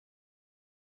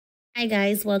Hi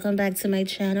guys, welcome back to my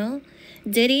channel.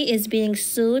 Diddy is being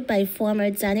sued by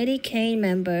former Danity Kane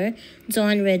member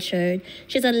Dawn Richard.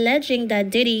 She's alleging that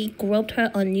Diddy groped her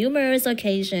on numerous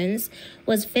occasions,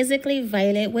 was physically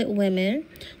violent with women,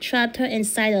 trapped her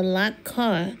inside a locked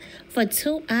car for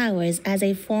 2 hours as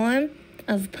a form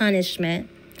of punishment,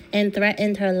 and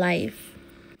threatened her life.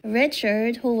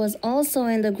 Richard, who was also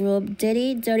in the group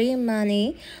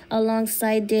Diddy-Dirty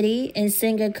alongside Diddy and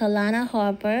singer Kalana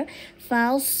Harper,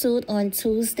 filed suit on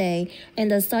Tuesday in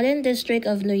the Southern District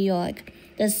of New York.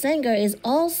 The singer is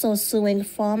also suing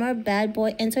former Bad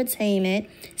Boy Entertainment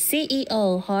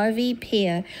CEO Harvey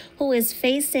Peer, who is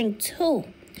facing 2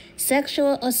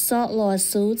 sexual assault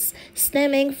lawsuits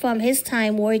stemming from his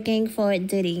time working for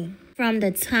Diddy. From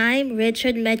the time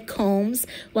Richard met Combs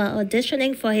while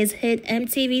auditioning for his hit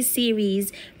MTV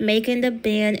series Making the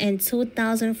Band in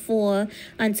 2004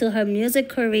 until her music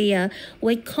career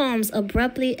with Combs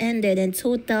abruptly ended in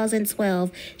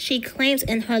 2012, she claims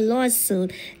in her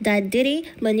lawsuit that Diddy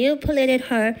manipulated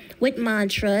her with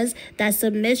mantras that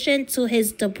submission to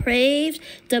his depraved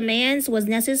demands was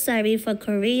necessary for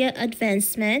career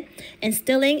advancement,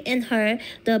 instilling in her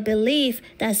the belief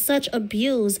that such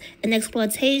abuse and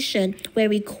exploitation were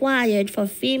required for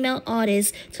female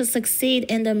artists to succeed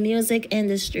in the music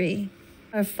industry.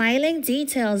 Her filing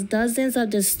details dozens of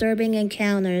disturbing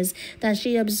encounters that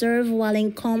she observed while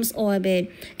in Combs' orbit,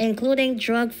 including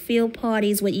drug-fueled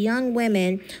parties with young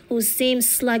women who seemed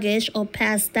sluggish or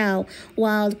passed out,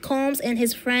 while Combs and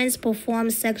his friends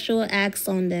performed sexual acts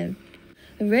on them.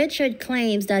 Richard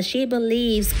claims that she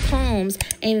believes Combs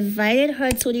invited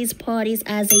her to these parties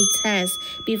as a test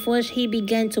before he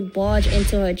began to barge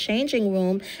into her changing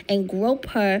room and grope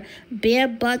her bare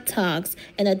buttocks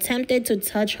and attempted to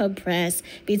touch her breasts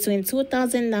between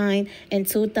 2009 and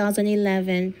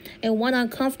 2011. In one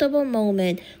uncomfortable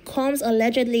moment, Combs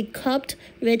allegedly cupped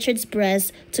Richard's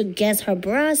breasts to guess her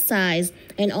bra size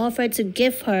and offered to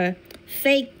give her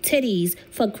fake titties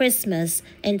for Christmas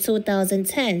in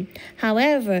 2010.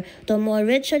 However, the more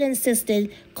Richard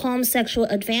insisted Combs' sexual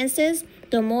advances,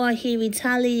 the more he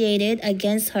retaliated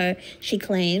against her, she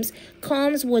claims.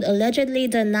 Combs would allegedly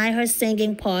deny her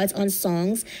singing parts on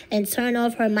songs and turn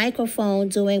off her microphone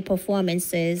during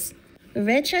performances.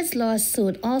 Richard's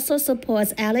lawsuit also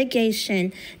supports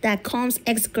allegation that Combs'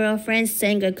 ex-girlfriend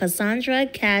singer Cassandra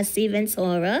Cassie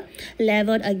Ventura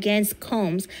leveled against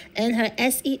Combs in her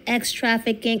sex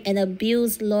trafficking and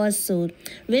abuse lawsuit.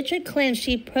 Richard claims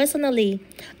she personally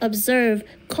observed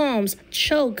Combs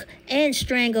choke and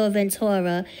strangle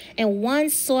Ventura, and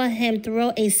once saw him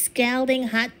throw a scalding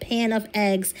hot pan of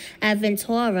eggs at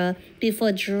Ventura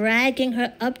before dragging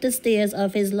her up the stairs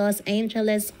of his Los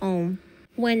Angeles home.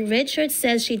 When Richard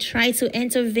says she tried to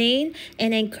intervene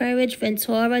and encourage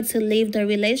Ventura to leave the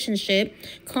relationship,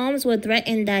 Combs would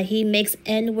threaten that he makes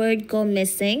N-word go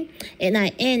missing, and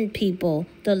I end people,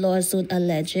 the lawsuit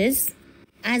alleges.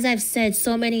 As I've said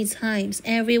so many times,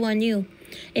 everyone knew.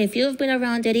 If you've been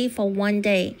around Diddy for one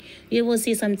day, you will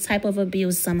see some type of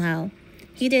abuse somehow.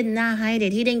 He did not hide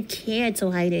it. He didn't care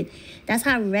to hide it. That's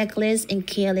how reckless and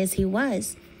careless he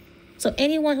was. So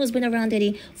anyone who's been around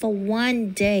Diddy for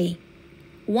one day,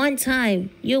 one time,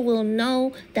 you will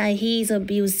know that he's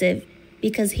abusive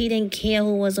because he didn't care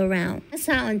who was around. That's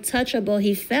how untouchable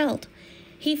he felt.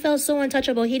 He felt so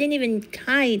untouchable. He didn't even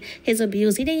hide his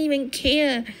abuse. He didn't even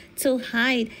care to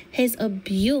hide his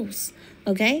abuse.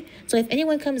 Okay? So if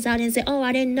anyone comes out and say, oh,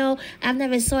 I didn't know, I've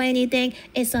never saw anything,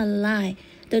 it's a lie.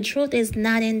 The truth is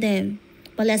not in them.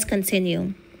 But let's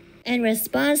continue. In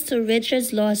response to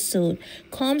Richard's lawsuit,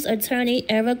 Combs' attorney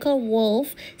Erica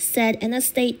Wolf said in a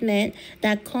statement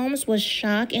that Combs was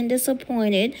shocked and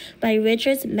disappointed by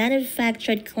Richard's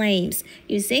manufactured claims.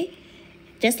 You see?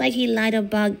 Just like he lied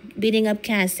about beating up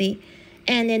Cassie,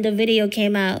 and then the video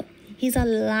came out. He's a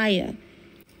liar.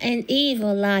 An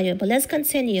evil liar. But let's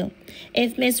continue.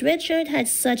 If Miss Richard had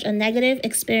such a negative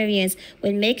experience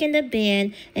with Making the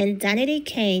Band and Danity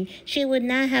Kane, she would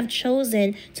not have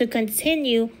chosen to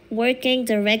continue working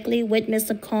directly with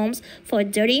Mr. Combs for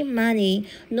dirty money,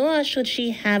 nor should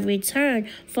she have returned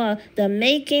for the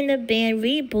Making the Band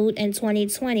reboot in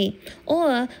 2020,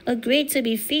 or agreed to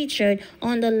be featured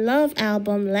on the Love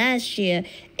album last year.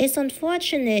 It's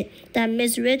unfortunate that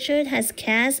Miss Richard has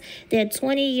cast their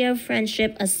 20-year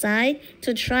friendship aside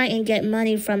to try and get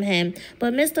money from him,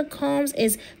 but Mr. Combs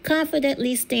is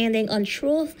confidently standing on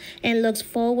truth and looks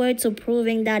forward to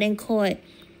proving that in court.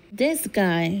 This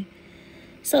guy.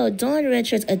 So Dawn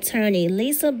Richards' attorney,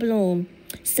 Lisa Bloom,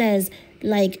 says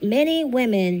Like many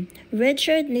women,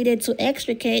 Richard needed to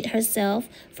extricate herself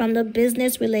from the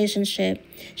business relationship.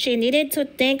 She needed to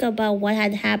think about what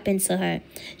had happened to her.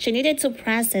 She needed to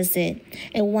process it.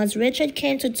 And once Richard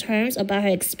came to terms about her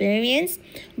experience,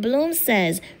 Bloom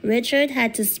says Richard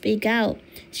had to speak out.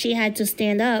 She had to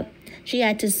stand up. She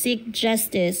had to seek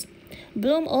justice.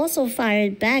 Bloom also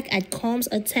fired back at Combs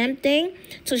attempting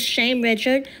to shame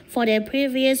Richard for their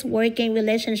previous working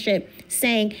relationship,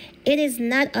 saying it is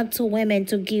not up to women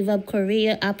to give up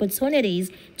career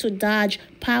opportunities to dodge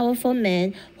powerful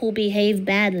men who behave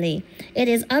badly. It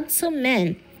is up to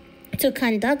men to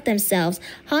conduct themselves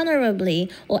honorably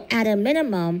or at a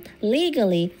minimum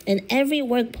legally in every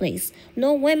workplace.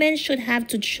 No woman should have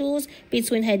to choose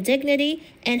between her dignity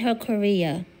and her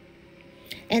career.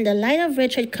 In the light of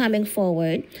Richard coming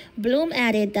forward, Bloom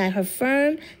added that her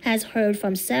firm has heard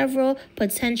from several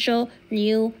potential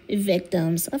new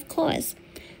victims. Of course.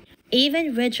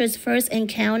 Even Richard's first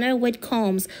encounter with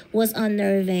Combs was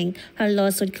unnerving, her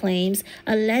lawsuit claims,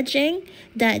 alleging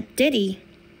that Diddy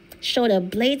showed a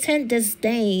blatant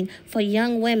disdain for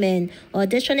young women,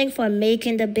 auditioning for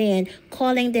Making the Band,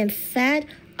 calling them fat,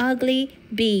 ugly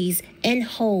bees and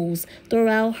hoes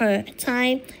throughout her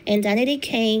time in Danity,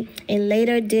 Kane, and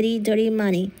later Diddy-Dirty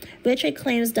Money. Richard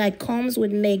claims that Combs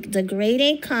would make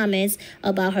degrading comments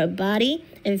about her body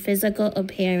and physical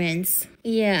appearance.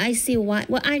 Yeah, I see why.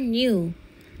 Well, I knew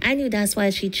that's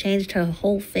why she changed her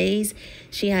whole face.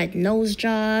 She had nose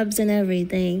jobs and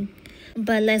everything.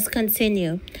 But let's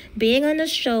continue. Being on the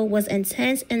show was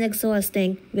intense and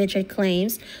exhausting, Richard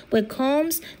claims, with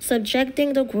Combs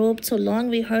subjecting the group to long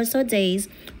rehearsal days,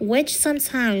 which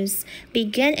sometimes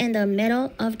began in the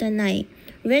middle of the night.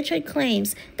 Richard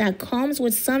claims that Combs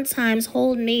would sometimes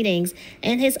hold meetings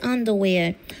in his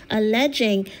underwear,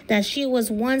 alleging that she was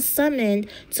once summoned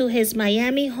to his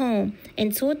Miami home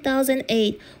in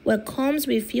 2008, where Combs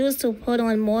refused to put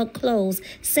on more clothes,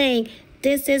 saying,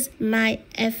 "This is my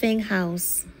effing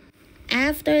house."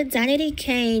 After Danity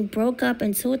Kane broke up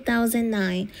in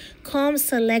 2009, Combs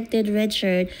selected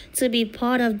Richard to be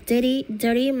part of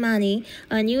Diddy-Dirty Money,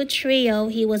 a new trio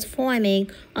he was forming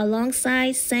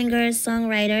alongside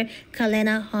singer-songwriter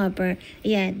Kalena Harper.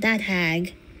 Yeah, that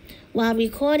hag. While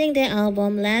recording their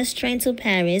album Last Train to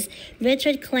Paris,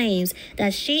 Richard claims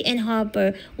that she and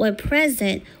Harper were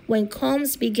present when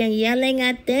Combs began yelling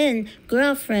at then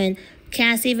girlfriend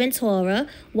Cassie Ventura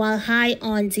while high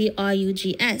on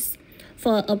DIDDY'S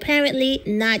for apparently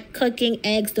not cooking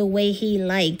eggs the way he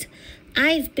liked.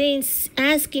 "I've been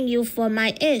asking you for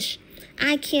my ish.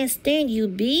 I can't stand you,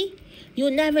 B.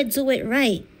 You never do it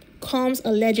right," Combs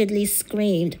allegedly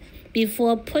screamed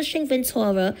before pushing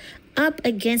Ventura up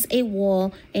against a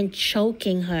wall and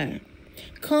choking her.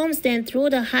 Combs then threw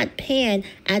the hot pan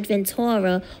at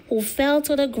Ventura, who fell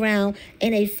to the ground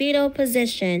in a fetal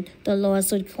position, the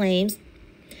lawsuit claims.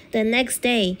 The next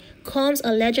day, Combs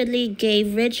allegedly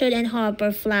gave Richard and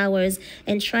Harper flowers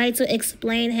and tried to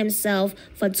explain himself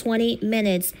for 20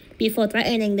 minutes before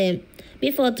threatening them.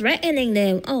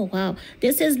 Oh wow,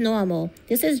 this is normal.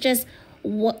 This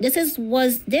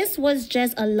was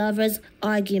just a lover's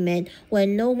argument where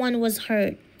no one was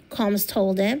hurt, Combs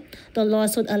told them. The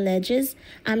lawsuit alleges,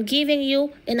 "I'm giving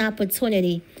you an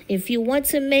opportunity. If you want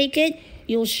to make it,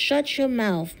 you'll shut your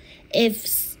mouth.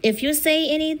 If you say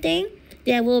anything,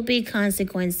 there will be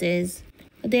consequences."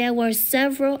 There were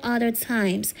several other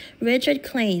times Richard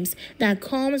claims that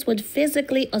Combs would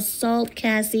physically assault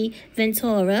Cassie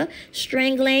Ventura,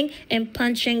 strangling and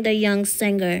punching the young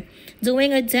singer.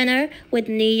 During a dinner with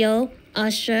Neo,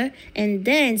 Usher, and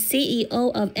then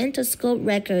CEO of Interscope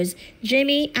Records,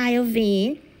 Jimmy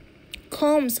Iovine,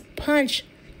 Combs punched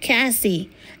Cassie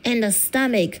in the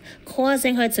stomach,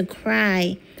 causing her to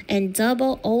cry and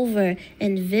double over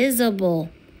in visible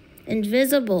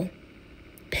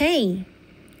pain.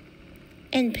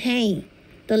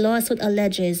 The lawsuit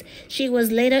alleges she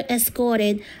was later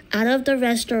escorted out of the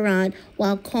restaurant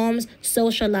while Combs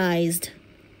socialized.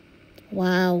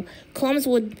 Wow. Combs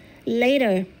would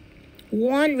later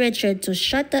warn Richard to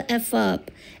shut the F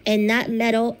up and not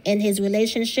meddle in his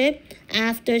relationship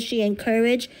after she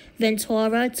encouraged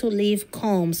Ventura to leave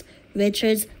Combs,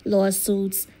 Richard's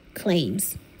lawsuits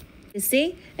claims. You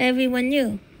see, everyone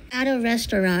knew. At a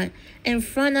restaurant, in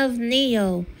front of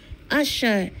Neo,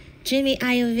 Usher, Jimmy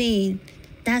Iovine.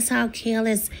 That's how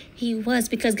careless he was,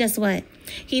 because guess what?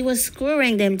 He was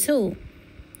screwing them too.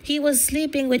 He was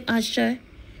sleeping with Usher,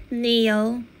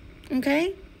 Neo,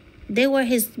 okay? They were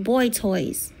his boy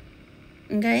toys,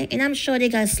 okay? And I'm sure they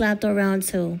got slapped around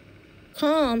too.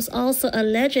 Combs also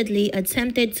allegedly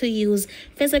attempted to use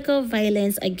physical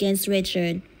violence against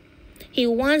Richard. He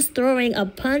once throwing a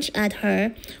punch at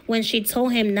her when she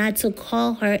told him not to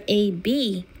call her a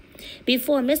B.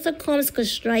 Before Mr. Combs could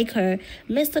strike her,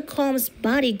 Mr. Combs'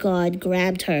 bodyguard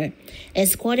grabbed her,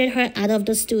 escorted her out of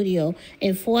the studio,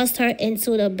 and forced her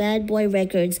into the Bad Boy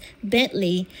Records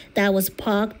Bentley that was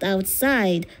parked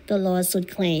outside, the lawsuit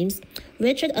claims.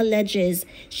 Richard alleges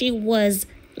she was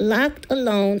locked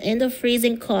alone in the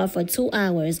freezing car for 2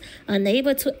 hours,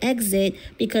 unable to exit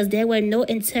because there were no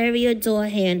interior door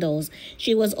handles.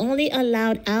 She was only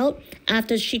allowed out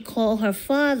after she called her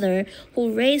father,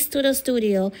 who raced to the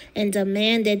studio and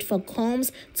demanded for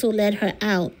Combs to let her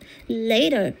out.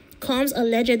 Later, Combs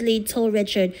allegedly told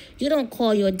Richard, "You don't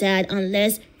call your dad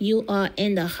unless you are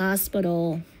in the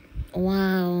hospital."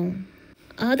 Wow.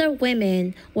 Other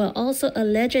women were also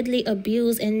allegedly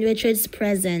abused in Richard's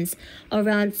presence.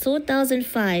 Around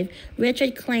 2005,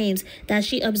 Richard claims that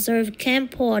she observed Kim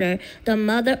Porter, the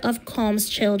mother of Combs'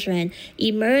 children,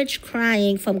 emerge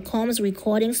crying from Combs'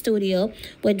 recording studio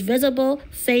with visible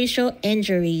facial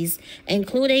injuries,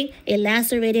 including a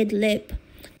lacerated lip.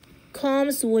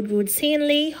 Combs would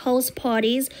routinely host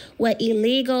parties where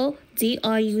illegal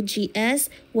drugs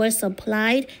were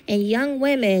supplied, and young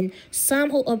women,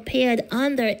 some who appeared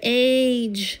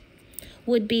underage,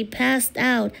 would be passed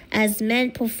out as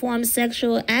men performed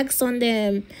sexual acts on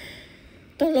them.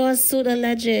 The lawsuit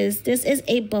alleges this is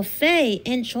a buffet.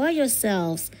 Enjoy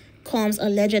yourselves. Combs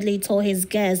allegedly told his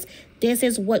guests, "This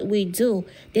is what we do.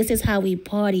 This is how we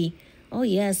party." Oh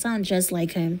yeah, sound just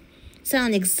like him.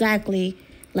 Sound exactly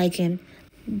like him.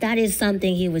 That is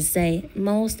something he would say,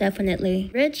 most definitely.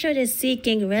 Richard is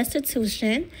seeking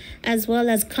restitution as well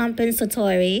as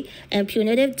compensatory and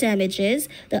punitive damages,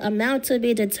 the amount to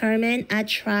be determined at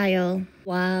trial.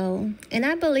 Wow. And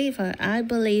I believe her. I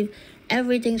believe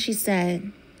everything she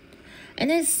said. And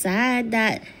it's sad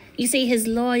that, you see, his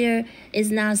lawyer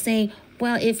is now saying,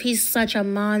 well, if he's such a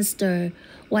monster,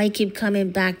 why keep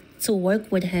coming back to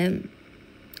work with him?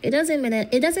 It doesn't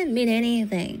mean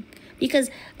anything.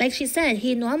 Because, like she said,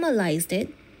 he normalized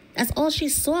it. That's all she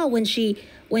saw when she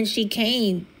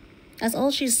came. That's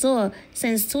all she saw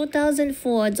since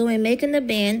 2004 doing Making the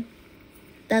Band.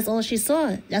 That's all she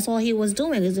saw. That's all he was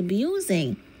doing is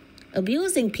abusing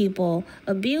people,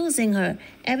 abusing her,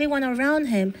 everyone around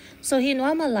him. So he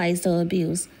normalized the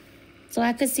abuse. So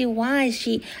I could see why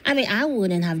I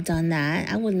wouldn't have done that.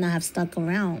 I would not have stuck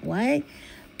around, right?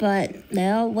 But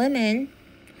there are women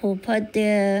who put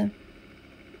their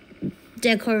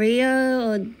career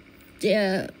or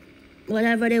their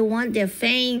whatever they want, their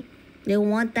fame, they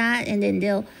want that, and then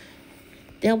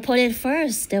they'll put it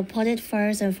first. They'll put it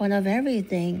first in front of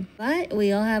everything. But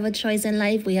we all have a choice in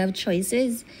life. We have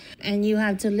choices, and you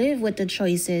have to live with the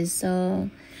choices. So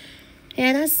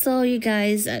yeah, that's all, you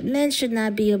guys. Men should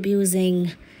not be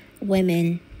abusing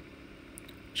women.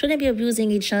 Shouldn't be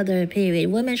abusing each other, period.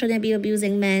 Women shouldn't be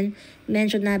abusing men. Men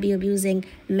should not be abusing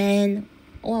men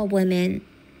or women.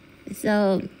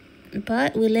 So,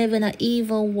 but we live in an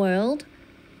evil world,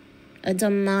 a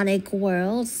demonic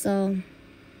world. So,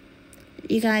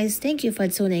 you guys, thank you for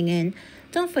tuning in.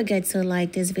 Don't forget to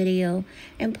like this video.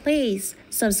 And please,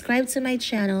 subscribe to my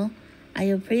channel. I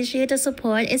appreciate the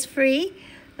support. It's free,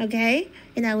 okay?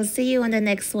 And I will see you on the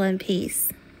next one. Peace.